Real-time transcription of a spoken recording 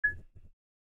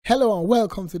Hello and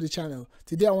welcome to the channel.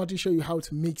 Today I want to show you how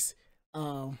to mix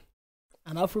an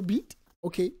Afrobeat.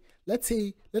 Okay, let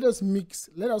us mix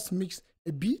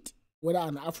a beat, whether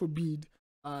an Afrobeat,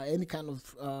 any kind of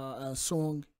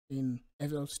song in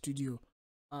FL Studio.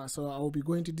 So I will be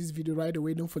going to this video right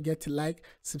away. Don't forget to like,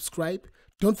 subscribe.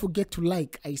 Don't forget to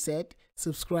like, I said,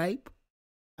 subscribe,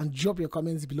 and drop your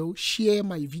comments below. Share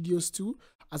my videos too,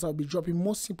 as I'll be dropping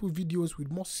more simple videos with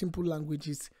more simple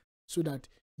languages so that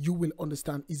you will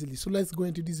understand easily. So let's go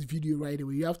into this video right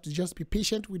away. You have to just be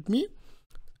patient with me.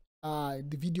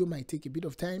 The video might take a bit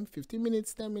of time, 15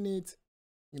 minutes, 10 minutes.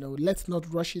 You know, let's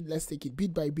not rush it. Let's take it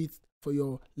bit by bit for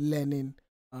your learning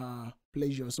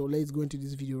pleasure. So let's go into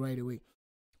this video right away.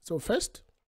 So first,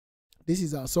 this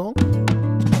is our song. I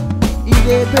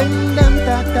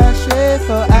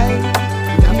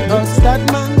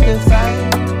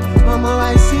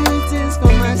see things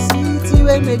from my city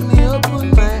where make me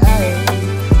open my eyes.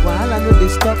 While I know they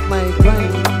stop my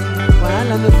grind,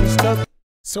 while I know they stop.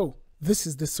 So this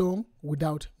is the song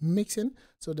without mixing.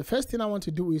 So the first thing I want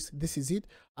to do is, this is it.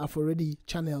 I've already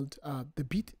channeled the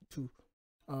beat to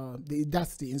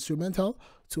that's the instrumental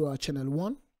to channel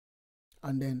 1,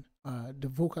 and then the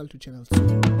vocal to channel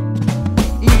 2.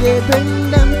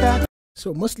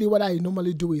 So mostly what I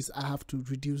normally do is I have to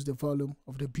reduce the volume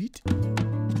of the beat.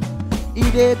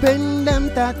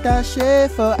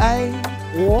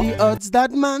 The odds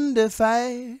that man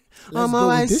defy. Let's go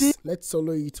with this. Let's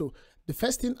solo it. So the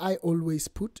first thing I always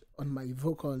put on my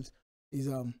vocals is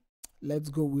let's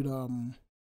go with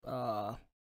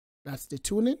that's the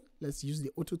tuning. Let's use the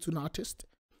auto tune artist.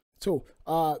 So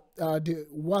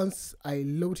once I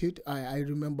load it, I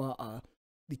remember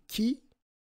the key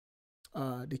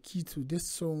to this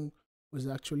song was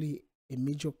actually a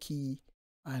major key,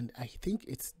 and I think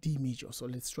it's D major. So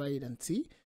let's try it and see.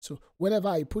 So whenever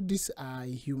I put this, I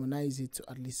humanize it to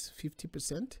at least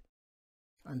 50%,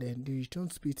 and then the return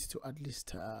speed to at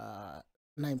least 9%.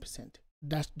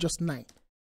 That's just 9.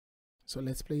 So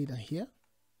let's play it here.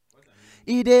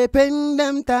 The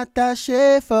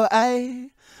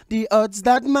odds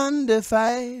that man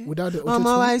defy. Without the auto-tune,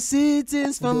 I see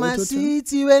things from my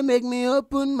city where make me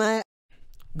open my.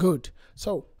 Good.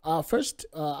 So first,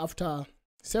 after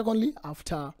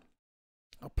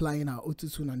applying our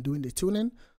auto-tune and doing the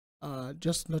tuning,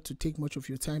 just not to take much of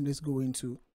your time, let's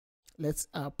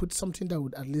put something that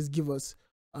would at least give us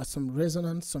some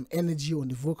resonance, some energy on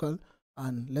the vocal,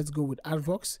 and let's go with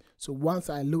Artvox. So once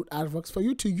I load Artvox, for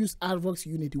you to use Artvox,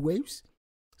 you need the waves.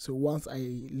 So once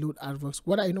I load Artvox,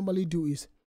 what I normally do is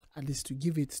at least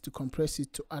to compress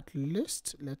it to at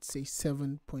least, let's say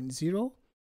 7.0,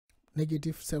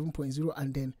 negative 7.0,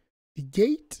 and then the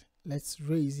gate, let's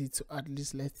raise it to at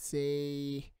least, let's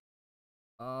say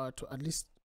to at least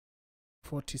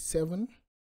 47.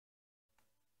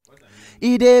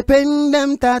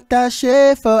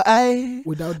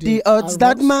 Without the odds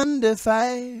that man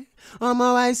defy.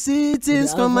 I see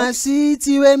things from my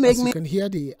city where make me. You can hear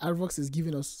the Artvox is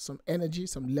giving us some energy,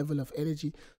 some level of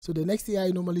energy. So the next thing I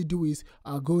normally do is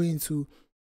go into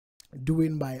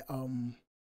doing my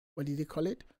what did they call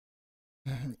it?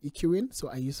 EQing. So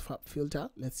I use Fab Filter.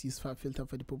 Let's use Fab Filter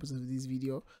for the purpose of this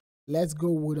video. Let's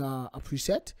go with a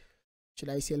preset. Should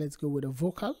I say let's go with a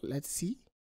vocal? Let's see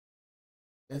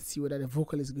whether the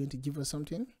vocal is going to give us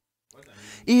something.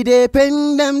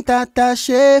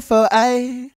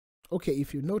 Okay,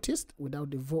 if you noticed, without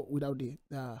the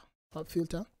Fab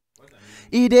Filter,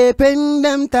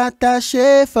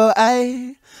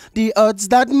 the odds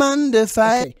that man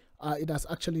defy. Okay, it has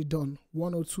actually done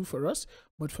 102 for us,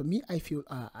 but for me, I feel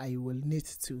I will need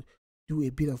to do a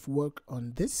bit of work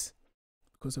on this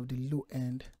because of the low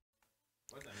end.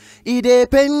 The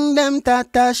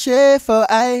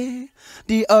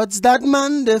odds that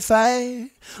man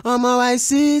defy. I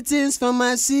see things from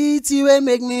my city where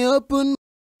make me open.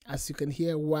 As you can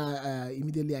hear, while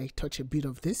immediately I touch a bit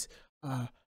of this,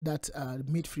 that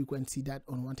mid frequency, that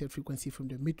unwanted frequency from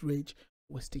the mid range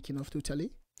was taken off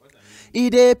totally.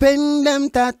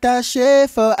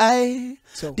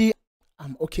 So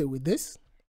I'm okay with this.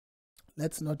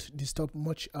 Let's not disturb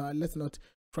much. Let's not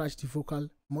crash the vocal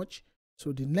much.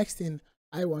 So the next thing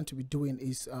I want to be doing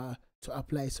is to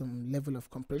apply some level of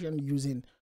compression using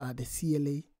the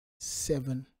CLA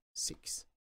 7.6.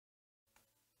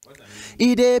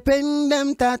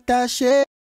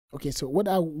 Okay, so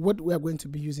what we are going to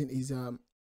be using is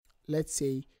let's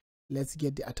get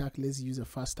the attack. Let's use a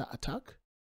faster attack.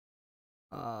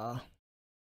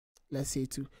 Let's say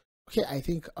okay, I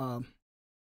think the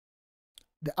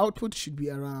output should be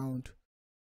around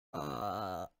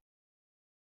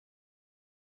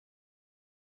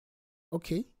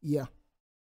okay, yeah,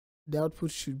 the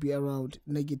output should be around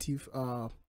negative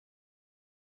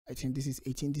I think this is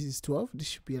 18, this is 12, this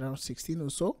should be around 16 or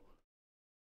so.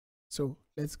 So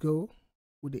let's go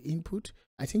with the input.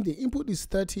 I think the input is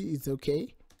 30, is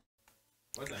okay.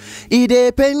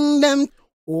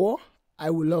 Or I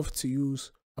would love to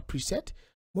use a preset.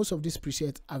 Most of these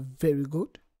presets are very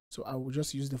good, so I will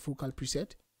just use the vocal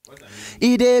preset.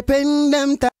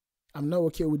 I'm not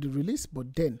okay with the release,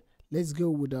 but then let's go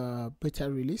with a better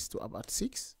release to about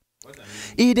 6. Good.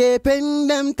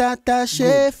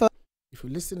 If you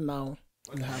listen now,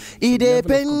 you have some level of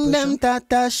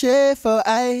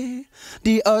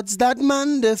the odds that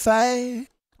man defy.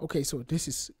 Okay, so this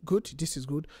is good. This is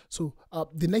good. So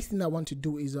the next thing I want to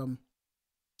do is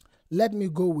let me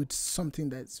go with something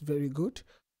that's very good.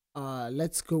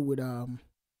 Let's go with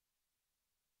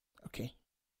okay,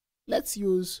 let's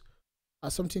use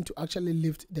something to actually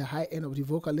lift the high end of the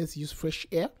vocal. Let's use Fresh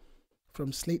Air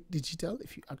from Slate Digital.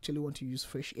 If you actually want to use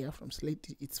Fresh Air from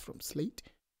Slate, it's from Slate.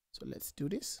 So let's do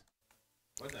this.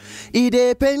 So let's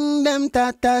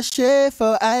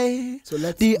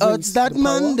the odds that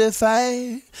man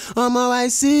defy. I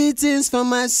see things from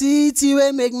my city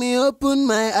where make me open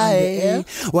my eye.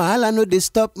 While I know they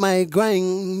stop my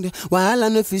grind, while I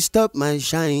know if you stop my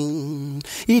shine.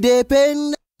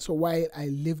 So while I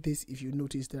leave this, if you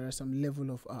notice there are some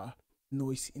level of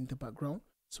noise in the background.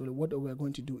 So what we're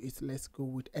going to do is let's go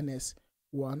with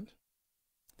NS1.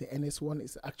 The NS1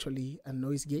 is actually a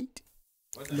noise gate.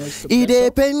 Noise suppressor.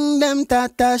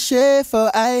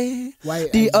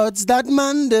 The odds that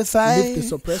man defy. Lift the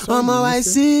suppressor. I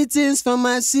see things from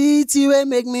my city where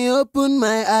make me open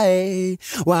my eye.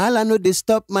 While I know they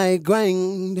stop my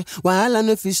grind, while I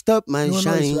know if you stop my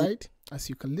shine. Noise, right? As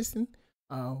you can listen,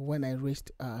 when I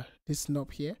raised this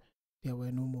knob here, there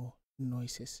were no more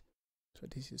noises. So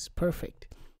this is perfect.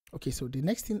 Okay, so the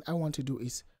next thing I want to do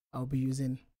is I'll be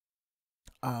using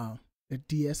the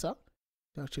DSR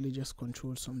to actually just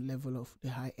control some level of the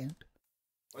high end.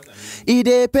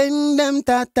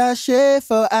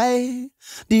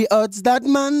 The odds that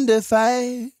man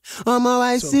defy.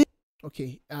 So,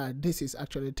 okay, this is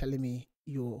actually telling me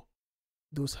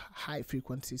those high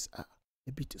frequencies are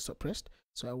a bit suppressed.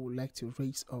 So I would like to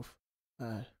raise off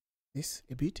this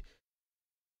a bit.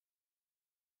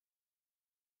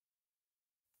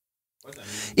 The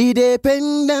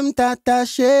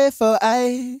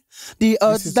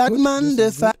odds that man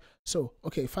defy. So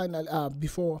okay, finally,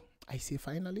 before I say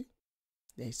finally,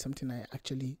 there is something I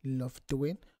actually love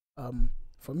doing.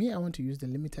 For me, I want to use the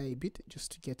limiter a bit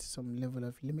just to get some level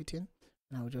of limiting,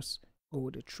 and I'll just go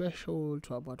with the threshold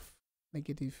to about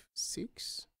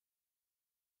 -6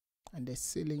 and the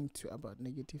ceiling to about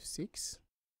 -6.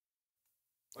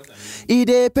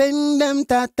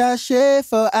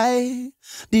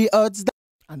 The odds.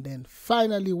 And then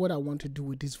finally, what I want to do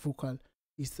with this vocal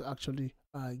is to actually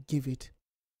give it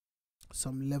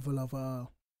some level of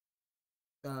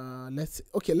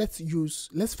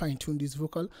let's fine tune this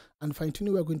vocal. And fine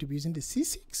tuning, we're going to be using the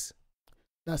C6.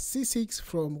 That's C6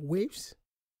 from Waves,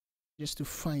 just to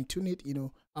fine tune it. You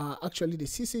know, actually the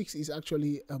C6 is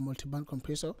actually a multi-band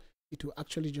compressor. It will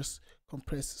actually just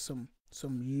compress some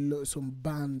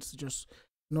bands, just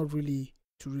not really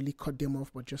to really cut them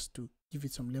off, but just to give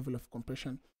it some level of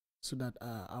compression, so that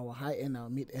our high end, our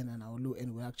mid end, and our low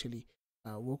end will actually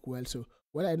work well. So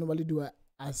what I normally do,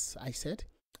 as I said,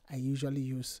 I usually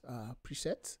use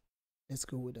presets. Let's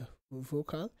go with the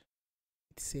vocal.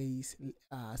 It says,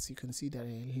 as you can see, there are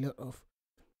a lot of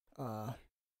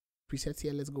presets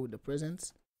here. Let's go with the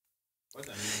presence.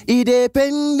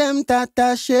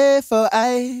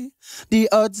 The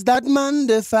odds that man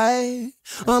defy.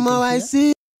 I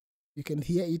see. You can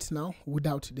hear it now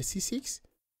without the C6.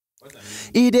 With the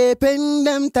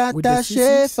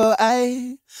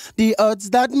C6, the odds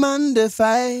that man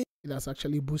defy. It has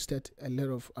actually boosted a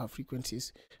lot of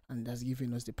frequencies, and that's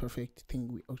given us the perfect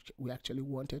thing we actually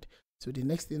wanted. So the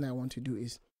next thing I want to do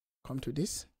is come to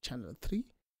this channel 3.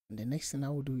 And the next thing I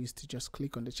will do is to just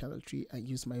click on the channel 3 and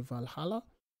use my Valhalla.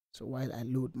 So while I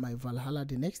load my Valhalla,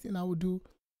 the next thing I will do,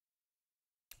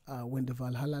 when the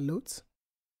Valhalla loads,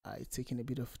 it's taking a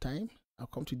bit of time. I'll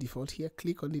come to default here,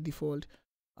 click on the default,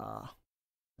 and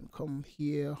come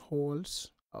here,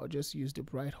 halls. I'll just use the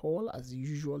bright hall as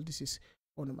usual. This is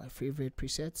one of my favorite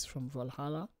presets from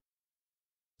Valhalla.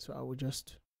 So I will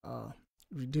just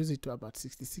reduce it to about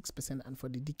 66%, and for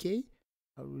the decay,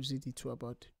 I'll reduce it to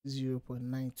about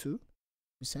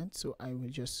 0.92%. So I will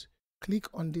just click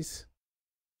on this,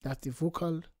 that's the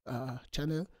vocal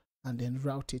channel, and then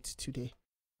route it to the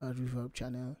reverb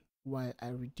channel, while I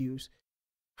reduce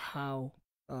how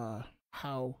much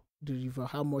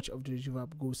of the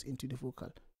reverb goes into the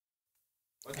vocal.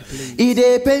 It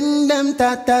depend them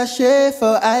tata share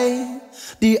for I.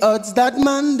 The odds that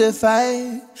man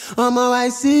defy. I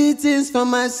see things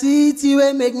from my city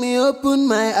where make me open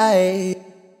my eye.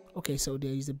 Okay, so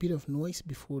there is a bit of noise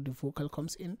before the vocal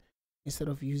comes in. Instead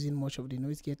of using much of the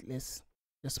noise gate, let's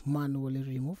just manually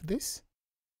remove this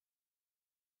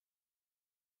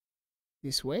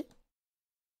way.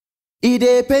 It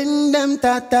depend them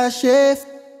tata chef.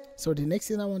 So the next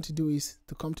thing I want to do is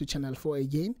to come to channel 4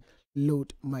 again,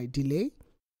 load my delay,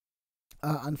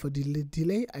 and for the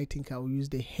delay I think I'll use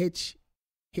the H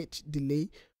delay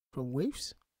from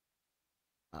Waves.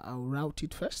 I'll route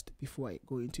it first before I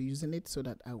go into using it so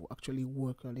that I will actually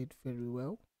work on it very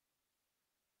well.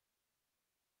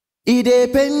 It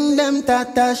depend them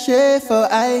tata chef for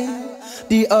I.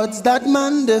 The odds that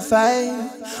man defy.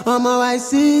 I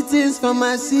see things from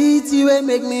my city where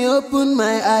make me open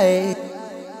my eye.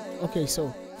 Okay,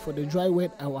 so for the dry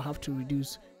wet, I will have to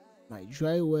reduce my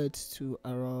dry wet to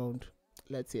around,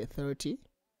 let's say, 30.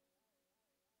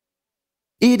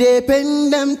 It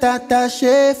depend them tata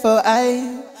chef for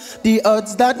I. The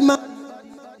odds that man.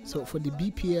 So for the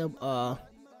BPM,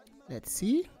 let's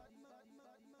see.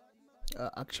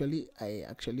 Actually, I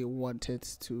actually wanted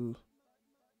to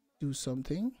do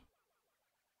something.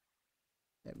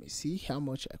 Let me see how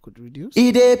much I could reduce.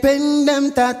 It depend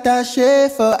them tata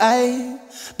chef for I.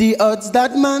 The odds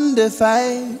that man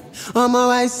defy.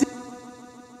 I see.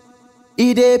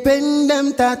 It depend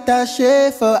them tata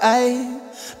chef for I.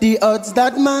 The odds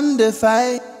that man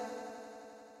defy.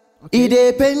 Okay. It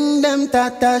depend them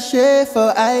tata chef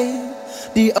for I.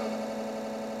 The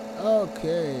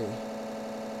okay.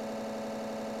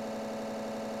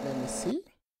 Let me see.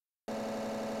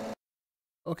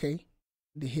 Okay,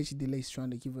 the H delay is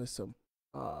trying to give us some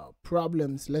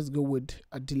problems. Let's go with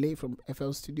a delay from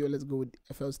FL Studio. Let's go with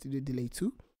FL Studio delay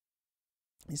 2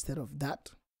 instead of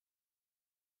that.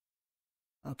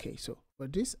 Okay, so for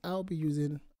this I'll be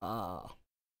using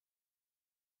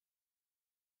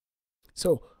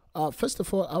first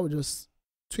of all I will just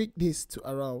tweak this to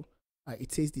around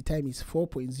it says the time is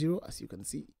 4.0 as you can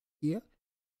see here.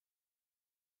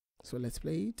 So let's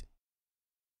play it.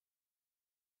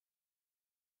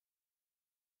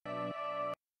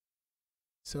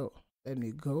 So let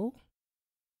me go.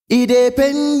 It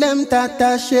depend them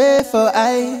tata chef for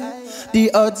I.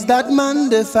 The odds that man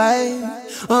defy.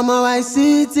 I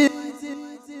see it.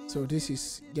 So this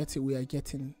is we are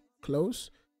getting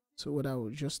close. So what I will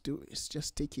just do is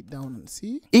just take it down and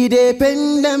see. It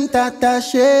depend them tata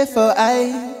chef for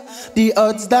I. The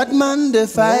odds that man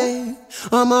defy.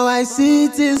 I see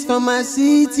things from my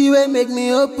city where make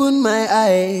me open my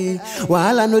eye.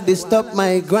 While I know they stop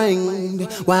my grind.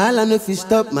 While I know if you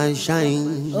stop my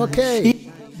shine. Okay,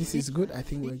 this is good. I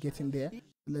think we're getting there.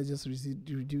 Let's just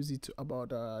reduce it to about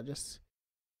just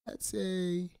let's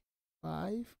say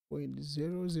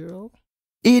 5.00.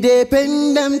 It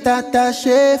depend them tata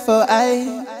chef for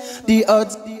I. The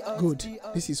odds. Good.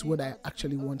 This is what I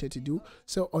actually wanted to do.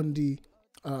 So on the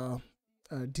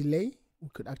delay, we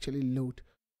could actually load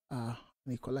an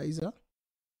equalizer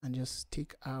and just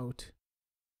take out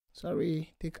the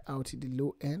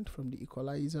low end from the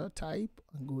equalizer type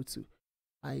and go to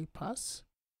high pass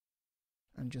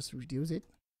and just reduce it.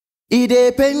 It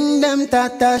depend them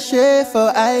tata chef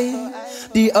for I.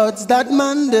 The odds that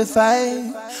man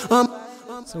defy.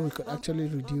 So we could actually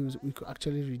reduce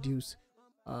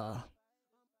the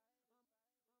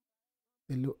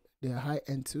high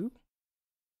end too.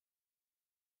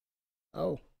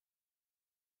 Oh,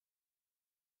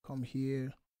 come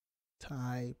here,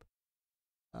 type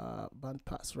band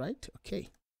pass, right? Okay.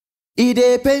 It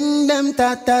depend them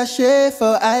tata chef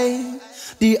for I.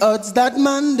 The odds that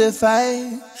man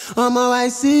defy. I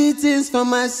see things from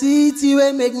my city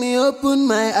where make me open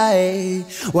my eye.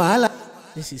 While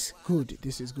this is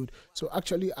good. So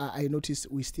actually I noticed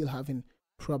we still having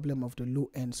problem of the low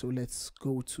end. So let's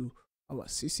go to our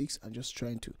C6 and just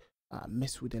trying to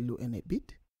mess with the low end a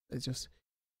bit. Let's just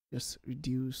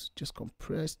reduce, just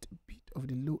compressed a bit of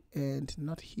the low end.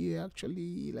 Not here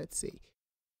actually. Let's say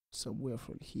somewhere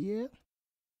from here.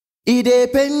 It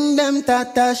depend them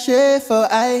tata chef for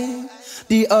I.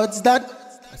 The odds that.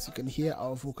 As you can hear,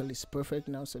 our vocal is perfect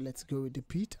now. So let's go with the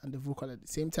beat and the vocal at the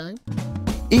same time.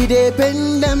 It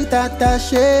depend them tata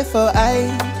chef for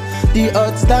I. The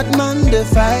odds that man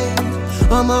defy.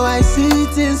 I see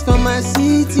things from my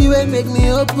city where make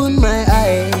me open my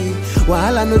eye.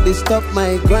 While I know they stop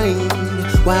my grind.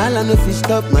 While I know if you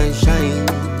stop my shine.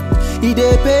 It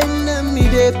depend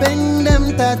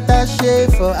them tata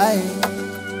chef for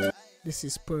I. This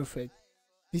is perfect.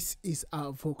 This is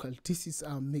our vocal. This is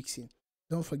our mixing.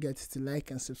 Don't forget to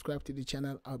like and subscribe to the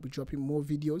channel. I'll be dropping more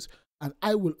videos and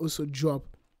I will also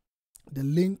drop the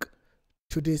link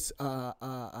to this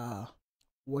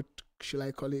what should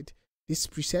I call it, this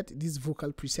preset, this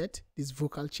vocal preset, this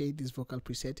vocal chain, this vocal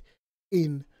preset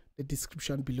in the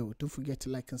description below. Don't forget to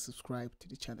like and subscribe to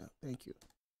the channel. Thank you.